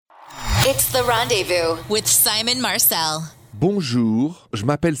It's The Rendezvous with Simon Marcel. Bonjour, je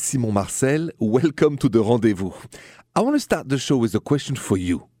m'appelle Simon Marcel. Welcome to The Rendezvous. I want to start the show with a question for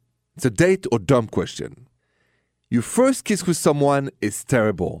you. It's a date or dump question. Your first kiss with someone is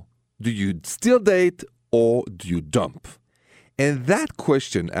terrible. Do you still date or do you dump? And that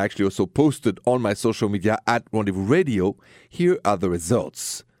question I actually also posted on my social media at Rendezvous Radio. Here are the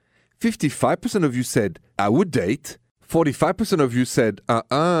results. 55% of you said, I would date. 45% of you said,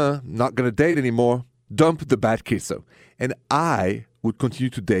 not going to date anymore. Dump the bad kisser. And I would continue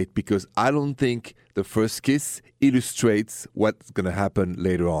to date because I don't think the first kiss illustrates what's going to happen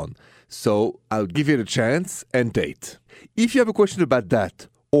later on. So I'll give it a chance and date. If you have a question about that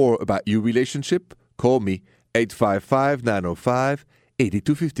or about your relationship, call me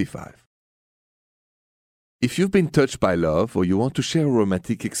 855-905-8255. If you've been touched by love or you want to share a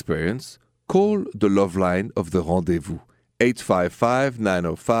romantic experience, call the love line of The Rendezvous,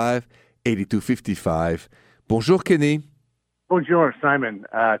 855-905-8255. Bonjour, Kenny. Bonjour, Simon.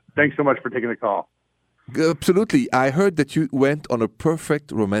 Thanks so much for taking the call. Absolutely. I heard that you went on a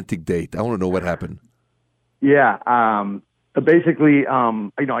perfect romantic date. I want to know what happened. Yeah. Basically, I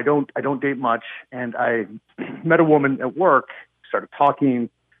don't date much, and I met a woman at work, started talking,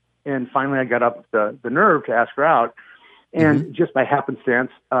 and finally I got up the nerve to ask her out. And just by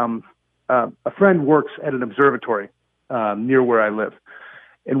happenstance, a friend works at an observatory near where I live.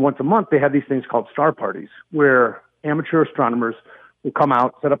 And once a month, they have these things called star parties, where amateur astronomers will come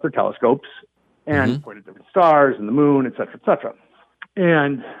out, set up their telescopes, and point at different stars and the moon, et cetera, et cetera.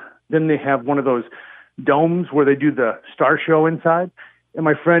 And then they have one of those domes where they do the star show inside. And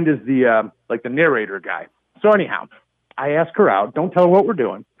my friend is the narrator guy. So anyhow, I ask her out. Don't tell her what we're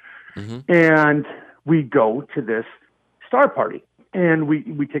doing. And we go to this star party. And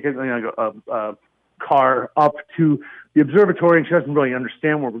we take a car up to the observatory, and she doesn't really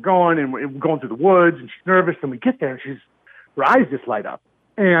understand where we're going, and we're going through the woods, and she's nervous. And we get there, and her eyes just light up.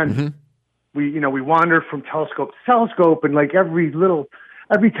 And we wander from telescope to telescope, and like every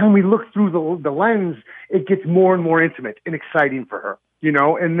time we look through the lens, it gets more and more intimate and exciting for her,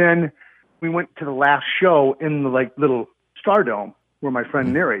 And then we went to the last show in the little star dome where my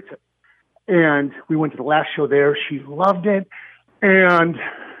friend narrates it. And we went to the last show there. She loved it. And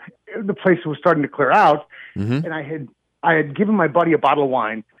the place was starting to clear out. And I had given my buddy a bottle of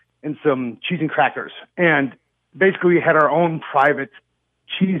wine and some cheese and crackers. And basically we had our own private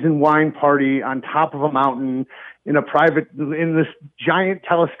cheese and wine party on top of a mountain in this giant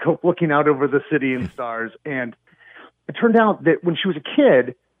telescope looking out over the city and stars. And it turned out that when she was a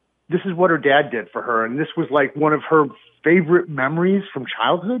kid, this is what her dad did for her. And this was like one of her favorite memories from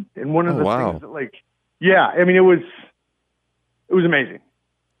childhood. And one of the things that it was amazing.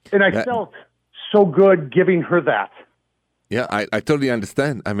 And I felt so good giving her that. Yeah, I totally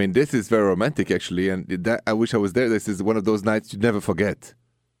understand. I mean, this is very romantic, actually. And I wish I was there. This is one of those nights you never forget.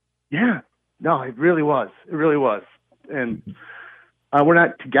 Yeah. No, it really was. It really was. And we're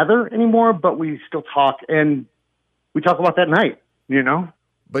not together anymore, but we still talk. And we talk about that night,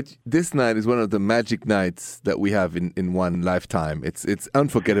 But this night is one of the magic nights that we have in one lifetime. It's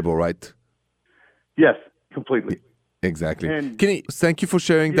unforgettable, right? Yes, completely. Exactly. Kenny, thank you for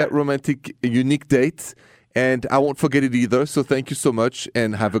sharing that romantic, unique date. And I won't forget it either. So thank you so much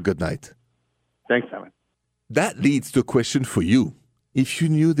and have a good night. Thanks, Simon. That leads to a question for you. If you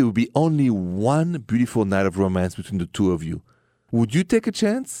knew there would be only one beautiful night of romance between the two of you, would you take a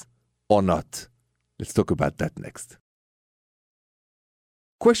chance or not? Let's talk about that next.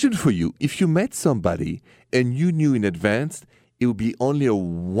 Question for you. If you met somebody and you knew in advance it would be only a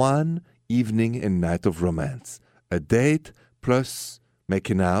one evening and night of romance, a date plus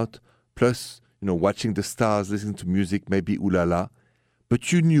making out plus watching the stars, listening to music, maybe ooh la la,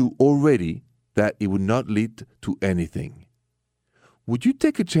 but you knew already that it would not lead to anything. Would you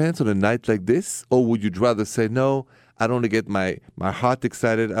take a chance on a night like this, or would you rather say, no, I don't want to get my heart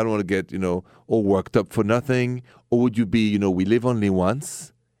excited, I don't want to get, all worked up for nothing, or would you be, we live only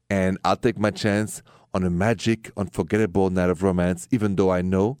once, and I'll take my chance on a magic, unforgettable night of romance, even though I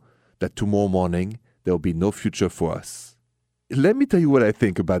know that tomorrow morning there will be no future for us. Let me tell you what I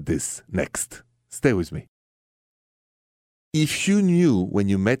think about this next. Stay with me. If you knew when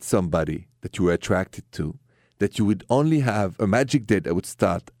you met somebody that you were attracted to, that you would only have a magic date that would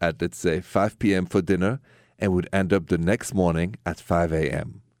start at, let's say, 5 p.m. for dinner and would end up the next morning at 5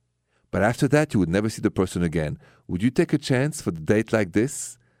 a.m. But after that, you would never see the person again. Would you take a chance for the date like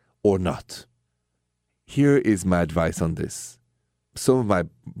this or not? Here is my advice on this. Some of my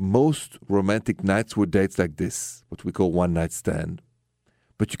most romantic nights were dates like this, what we call one night stand.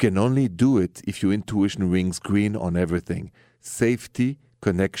 But you can only do it if your intuition rings green on everything. Safety,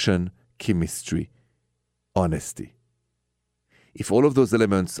 connection, chemistry, honesty. If all of those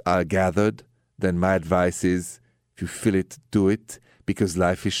elements are gathered, then my advice is, if you feel it, do it, because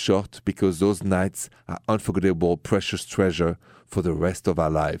life is short, because those nights are unforgettable, precious treasure for the rest of our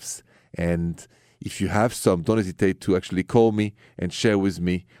lives. And if you have some, don't hesitate to actually call me and share with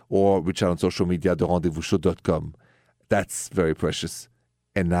me, or reach out on social media, therendezvousshow.com. That's very precious.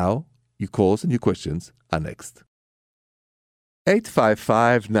 And now, your calls and your questions are next.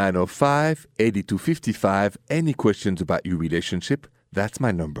 855-905-8255. Any questions about your relationship? That's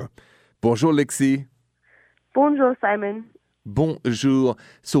my number. Bonjour, Lexi. Bonjour, Simon. Bonjour.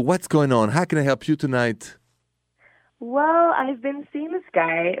 So what's going on? How can I help you tonight? Well, I've been seeing this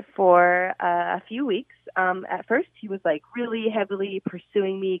guy for a few weeks. At first, he was like really heavily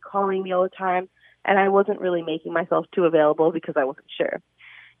pursuing me, calling me all the time, and I wasn't really making myself too available because I wasn't sure.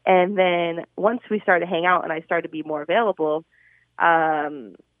 And then once we started to hang out and I started to be more available,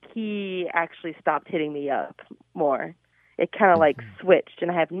 he actually stopped hitting me up more. It kind of like switched, and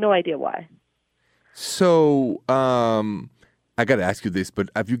I have no idea why. So, I got to ask you this,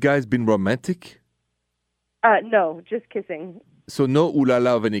 but have you guys been romantic? No, just kissing. So no ooh la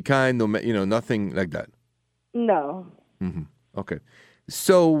la of any kind, no, nothing like that? No. Mm-hmm. Okay.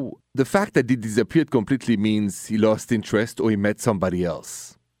 So the fact that he disappeared completely means he lost interest or he met somebody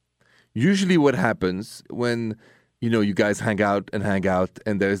else. Usually what happens when, you guys hang out and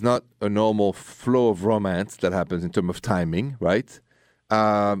there's not a normal flow of romance that happens in terms of timing, right?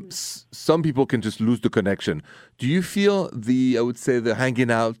 Some people can just lose the connection. Do you feel the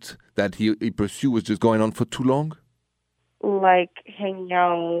hanging out that he pursued was just going on for too long? Like hanging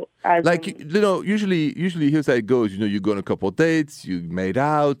out as usually here's how it goes. You go on a couple of dates, you made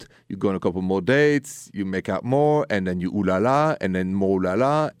out, you go on a couple more dates, you make out more, and then you ooh la la, and then more ooh la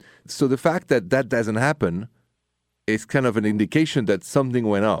la. So the fact that doesn't happen is kind of an indication that something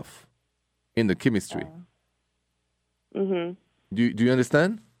went off in the chemistry. Mm-hmm. Do you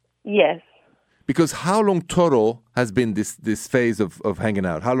understand? Yes. Because how long total has been this phase of hanging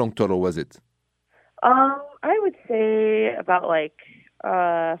out? How long total was it? I would say about like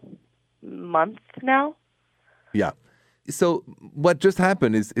a month now. Yeah. So what just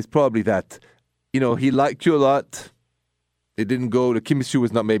happened is probably that, he liked you a lot. It didn't go, the chemistry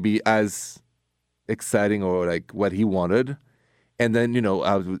was not maybe as exciting or like what he wanted. And then, out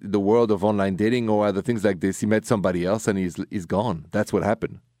of the world of online dating or other things like this, he met somebody else and he's gone. That's what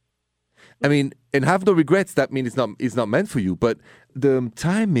happened. I mean, and have no regrets. That means it's not meant for you. But the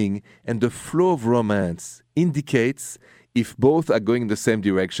timing and the flow of romance indicates if both are going in the same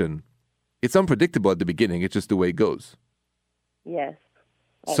direction. It's unpredictable at the beginning. It's just the way it goes. Yes.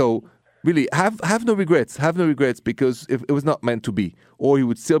 So really, have no regrets. Have no regrets because if it was not meant to be, or you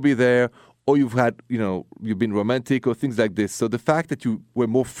would still be there, or you've had, you've been romantic or things like this. So the fact that you were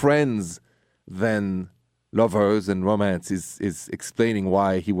more friends than lovers and romance is explaining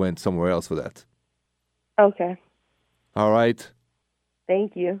why he went somewhere else for that. Okay. All right.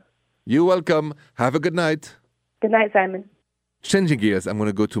 Thank you. You're welcome. Have a good night. Good night, Simon. Changing gears, I'm going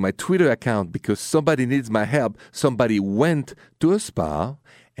to go to my Twitter account because somebody needs my help. Somebody went to a spa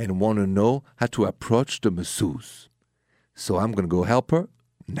and want to know how to approach the masseuse. So I'm going to go help her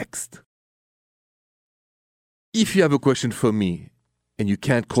next. If you have a question for me and you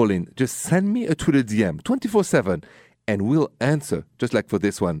can't call in, just send me a Twitter DM 24/7 and we'll answer, just like for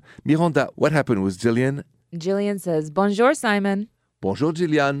this one. Miranda, what happened with Jillian? Jillian says, Bonjour, Simon. Bonjour,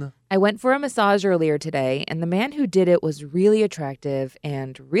 Jillian. I went for a massage earlier today, and the man who did it was really attractive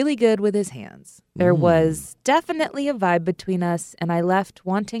and really good with his hands. There was definitely a vibe between us, and I left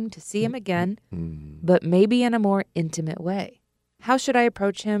wanting to see him again, but maybe in a more intimate way. How should I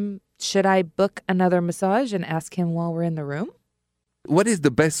approach him? Should I book another massage and ask him while we're in the room? What is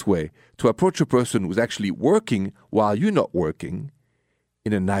the best way to approach a person who's actually working while you're not working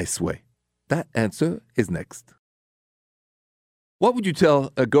in a nice way? That answer is next. What would you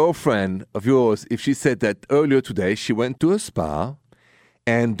tell a girlfriend of yours if she said that earlier today she went to a spa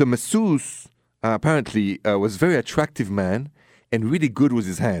and the masseuse apparently was a very attractive man and really good with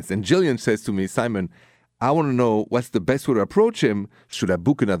his hands? And Jillian says to me, Simon, I want to know what's the best way to approach him. Should I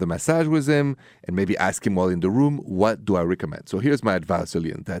book another massage with him and maybe ask him while in the room? What do I recommend? So here's my advice,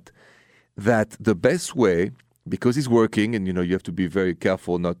 Jillian, that the best way, because he's working and, you have to be very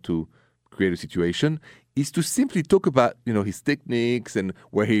careful not to create a situation, is to simply talk about, his techniques and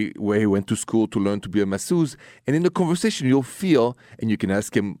where he went to school to learn to be a masseuse. And in the conversation, you'll feel, and you can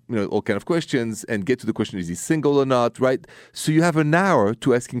ask him, all kind of questions and get to the question, is he single or not, right? So you have an hour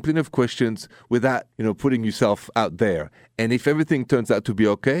to ask him plenty of questions without, putting yourself out there. And if everything turns out to be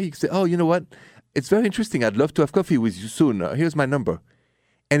okay, you can say, oh, you know what? It's very interesting. I'd love to have coffee with you soon. Here's my number.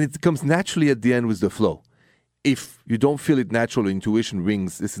 And it comes naturally at the end with the flow. If you don't feel it natural, intuition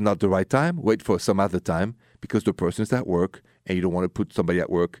rings, this is not the right time, wait for some other time because the person is at work and you don't want to put somebody at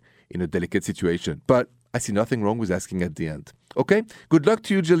work in a delicate situation. But I see nothing wrong with asking at the end. Okay? Good luck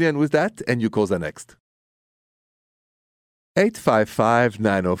to you, Jillian, with that, and your calls are next.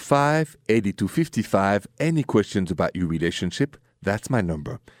 855-905-8255. Any questions about your relationship? That's my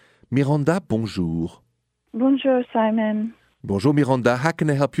number. Miranda, bonjour. Bonjour, Simon. Bonjour, Miranda. How can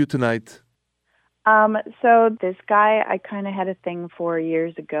I help you tonight? So this guy I kind of had a thing for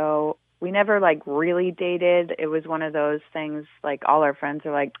years ago. We never really dated. It was one of those things all our friends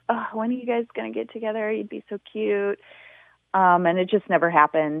are like, oh, when are you guys going to get together? You'd be so cute. And it just never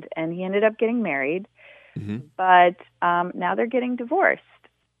happened. And he ended up getting married. Mm-hmm. But now they're getting divorced.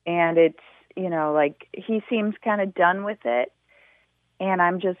 And it's, he seems kind of done with it. And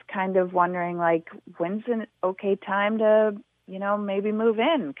I'm just kind of wondering, when's an okay time to, maybe move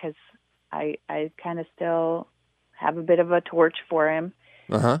in? Because I kind of still have a bit of a torch for him.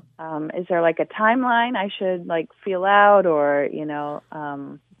 Uh-huh. Is there a timeline I should feel out or,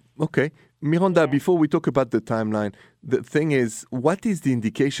 Okay. Miranda, before we talk about the timeline, the thing is, what is the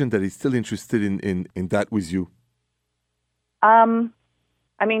indication that he's still interested in that with you? I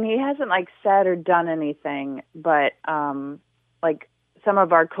mean, he hasn't said or done anything, but some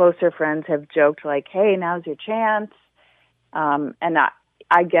of our closer friends have joked hey, now's your chance. And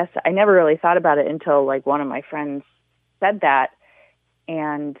I guess I never really thought about it until one of my friends said that.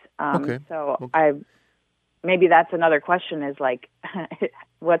 And maybe that's another question is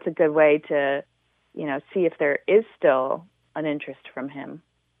what's a good way to, see if there is still an interest from him?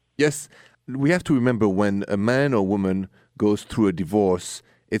 Yes. We have to remember when a man or woman goes through a divorce,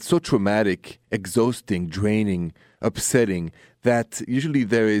 it's so traumatic, exhausting, draining, upsetting that usually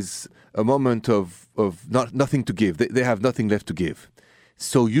there is a moment of nothing to give. They have nothing left to give.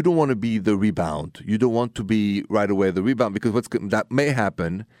 So you don't want to be the rebound. You don't want to be right away the rebound because that may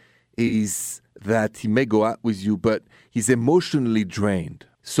happen is that he may go out with you, but he's emotionally drained.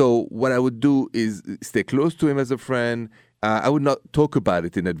 So what I would do is stay close to him as a friend. I would not talk about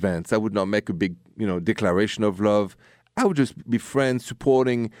it in advance. I would not make a big, declaration of love. I would just be friends,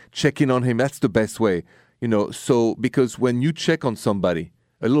 supporting, checking on him. That's the best way, So because when you check on somebody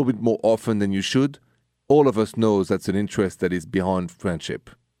a little bit more often than you should, all of us knows that's an interest that is beyond friendship.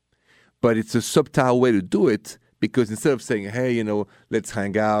 But it's a subtle way to do it because instead of saying, hey, let's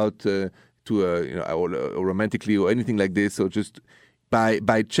hang out or romantically or anything like this, or just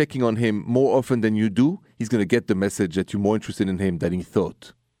by checking on him more often than you do, he's going to get the message that you're more interested in him than he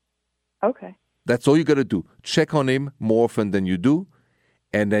thought. Okay. That's all you got to do. Check on him more often than you do.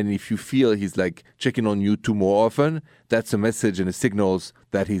 And then if you feel he's checking on you too more often, that's a message and a signals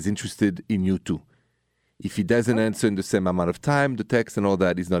that he's interested in you too. If he doesn't answer in the same amount of time, the text and all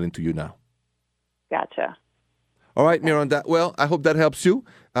that, he's not into you now. Gotcha. All right, Miranda. Well, I hope that helps you.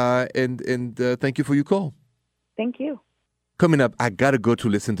 And thank you for your call. Thank you. Coming up, I got to go to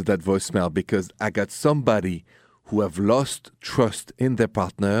listen to that voicemail because I got somebody who have lost trust in their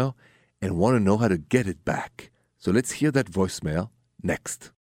partner and want to know how to get it back. So let's hear that voicemail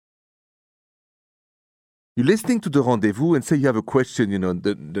next. You're listening to The Rendezvous and say you have a question,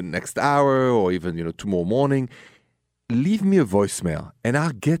 the next hour or even, tomorrow morning. Leave me a voicemail and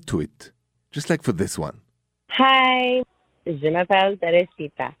I'll get to it, just like for this one. Hi, je m'appelle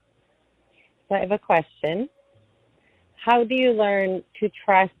Teresita. So I have a question. How do you learn to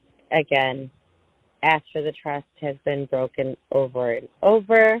trust again after the trust has been broken over and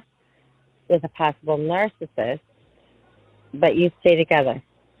over with a possible narcissist, but you stay together?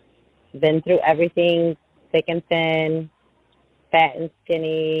 Been through everything, thick and thin, fat and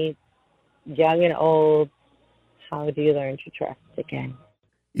skinny, young and old. How do you learn to trust again?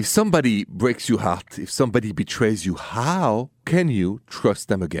 If somebody breaks your heart, if somebody betrays you, how can you trust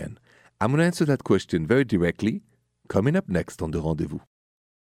them again? I'm going to answer that question very directly, coming up next on The Rendezvous.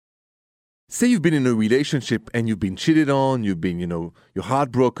 Say you've been in a relationship and you've been cheated on, you've been, you're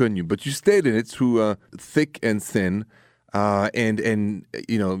heartbroken, but you stayed in it through thick and thin, and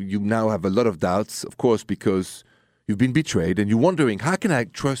you now have a lot of doubts, of course, because you've been betrayed and you're wondering, how can I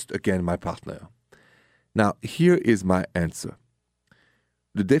trust again my partner? Now, here is my answer.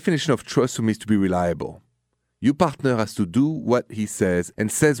 The definition of trust for me is to be reliable. Your partner has to do what he says and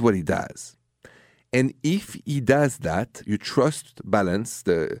says what he does. And if he does that, your trust balance,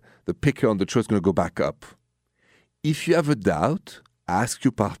 the picker on the trust is going to go back up. If you have a doubt, ask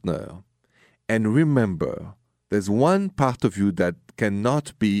your partner. And remember, there's one part of you that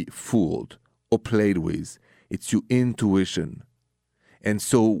cannot be fooled or played with. It's your intuition. And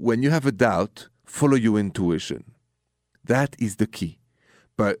so when you have a doubt, follow your intuition. That is the key.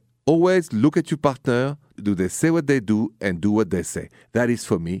 But always look at your partner. Do they say what they do and do what they say? That is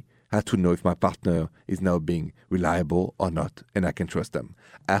for me. I have to know if my partner is now being reliable or not, and I can trust them.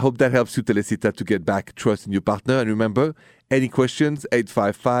 I hope that helps you, Telecita, to get back trust in your partner. And remember, any questions,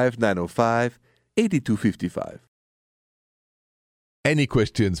 855-905-8255. Any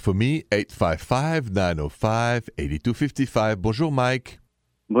questions for me, 855-905-8255. Bonjour, Mike.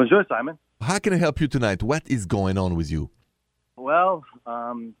 Bonjour, Simon. How can I help you tonight? What is going on with you? Well,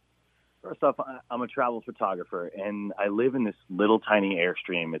 first off, I'm a travel photographer, and I live in this little tiny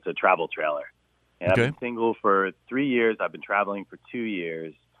Airstream. It's a travel trailer. And Okay. I've been single for 3 years. I've been traveling for 2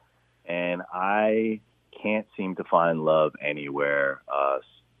 years, and I can't seem to find love anywhere.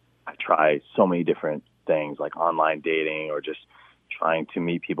 I try so many different things, like online dating or just trying to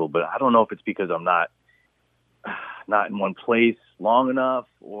meet people, but I don't know if it's because I'm not in one place long enough,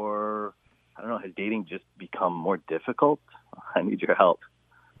 or I don't know, has dating just become more difficult? I need your help.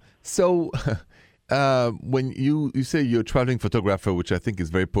 So, when you say you're a traveling photographer, which I think is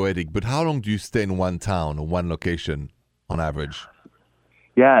very poetic, but how long do you stay in one town or one location on average?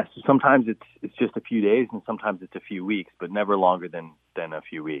 Yeah, so sometimes it's just a few days, and sometimes it's a few weeks, but never longer than a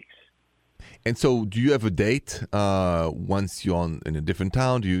few weeks. And so, do you have a date once you're in a different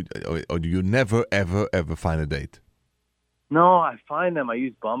town? Or do you never, ever, ever find a date? No, I find them. I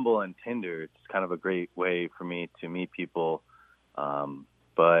use Bumble and Tinder. It's kind of a great way for me to meet people,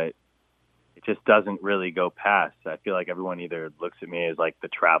 but it just doesn't really go past. I feel like everyone either looks at me as like the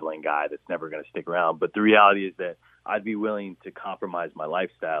traveling guy that's never going to stick around, but the reality is that I'd be willing to compromise my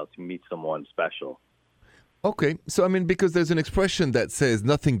lifestyle to meet someone special. Okay, so I mean, because there's an expression that says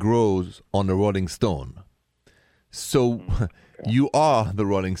nothing grows on a rolling stone. So you are the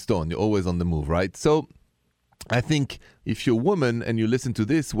rolling stone. You're always on the move, right? So I think if you're a woman and you listen to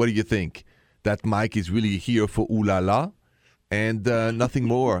this, what do you think? That Mike is really here for ooh la la and nothing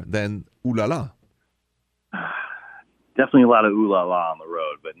more than ooh la la. Definitely a lot of ooh la la on the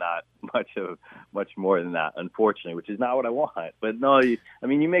road, but not much more than that, unfortunately, which is not what I want. But no, you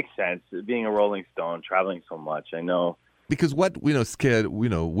make sense. Being a Rolling Stone, traveling so much, I know. Because what scared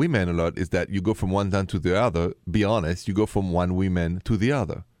women a lot is that you go from one town to the other. Be honest, you go from one woman to the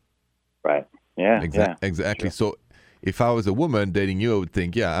other. Right. Yeah. Exactly. Sure. So if I was a woman dating you, I would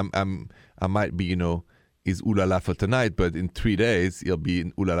think, I might be, is ooh la la for tonight, but in 3 days he'll be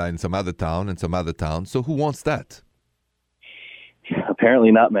in ooh la la in some other town and some other town. So who wants that?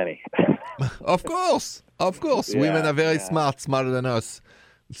 Apparently not many. Of course. Yeah, Women are very smarter than us.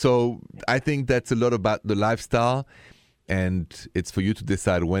 So I think that's a lot about the lifestyle, and it's for you to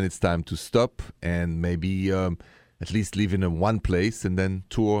decide when it's time to stop and maybe at least live in one place and then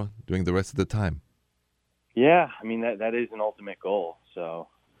tour during the rest of the time. Yeah, that is an ultimate goal. So.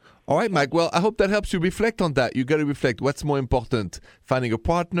 All right, Mike. Well, I hope that helps you reflect on that. You got to reflect. What's more important, finding a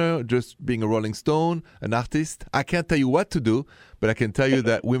partner, just being a Rolling Stone, an artist? I can't tell you what to do, but I can tell you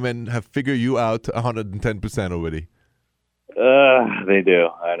that women have figured you out 110% already. They do.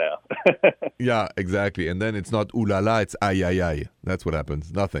 I know. Yeah, exactly. And then it's not ooh la la, it's ay, ay, ay. That's what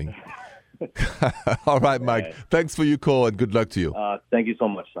happens. Nothing. All right, Mike. Right. Thanks for your call and good luck to you. Thank you so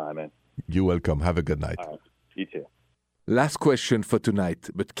much, Simon. You're welcome. Have a good night. All right. You too. Last question for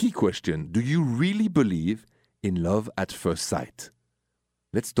tonight, but key question. Do you really believe in love at first sight?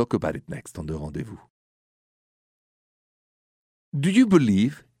 Let's talk about it next on The Rendezvous. Do you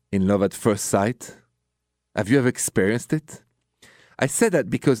believe in love at first sight? Have you ever experienced it? I said that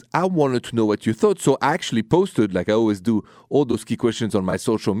because I wanted to know what you thought, so I actually posted, like I always do, all those key questions on my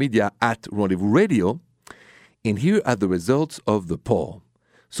social media at Rendezvous Radio. And here are the results of the poll.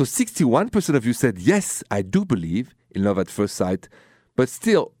 So 61% of you said, yes, I do believe in love at first sight, but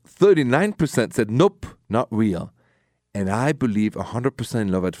still 39% said, nope, not real. And I believe 100%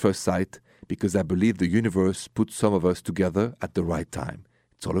 in love at first sight because I believe the universe put some of us together at the right time.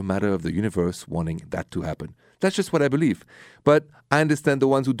 It's all a matter of the universe wanting that to happen. That's just what I believe. But I understand the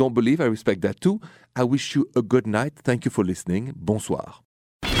ones who don't believe. I respect that too. I wish you a good night. Thank you for listening. Bonsoir.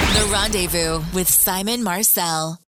 The Rendezvous with Simon Marcel.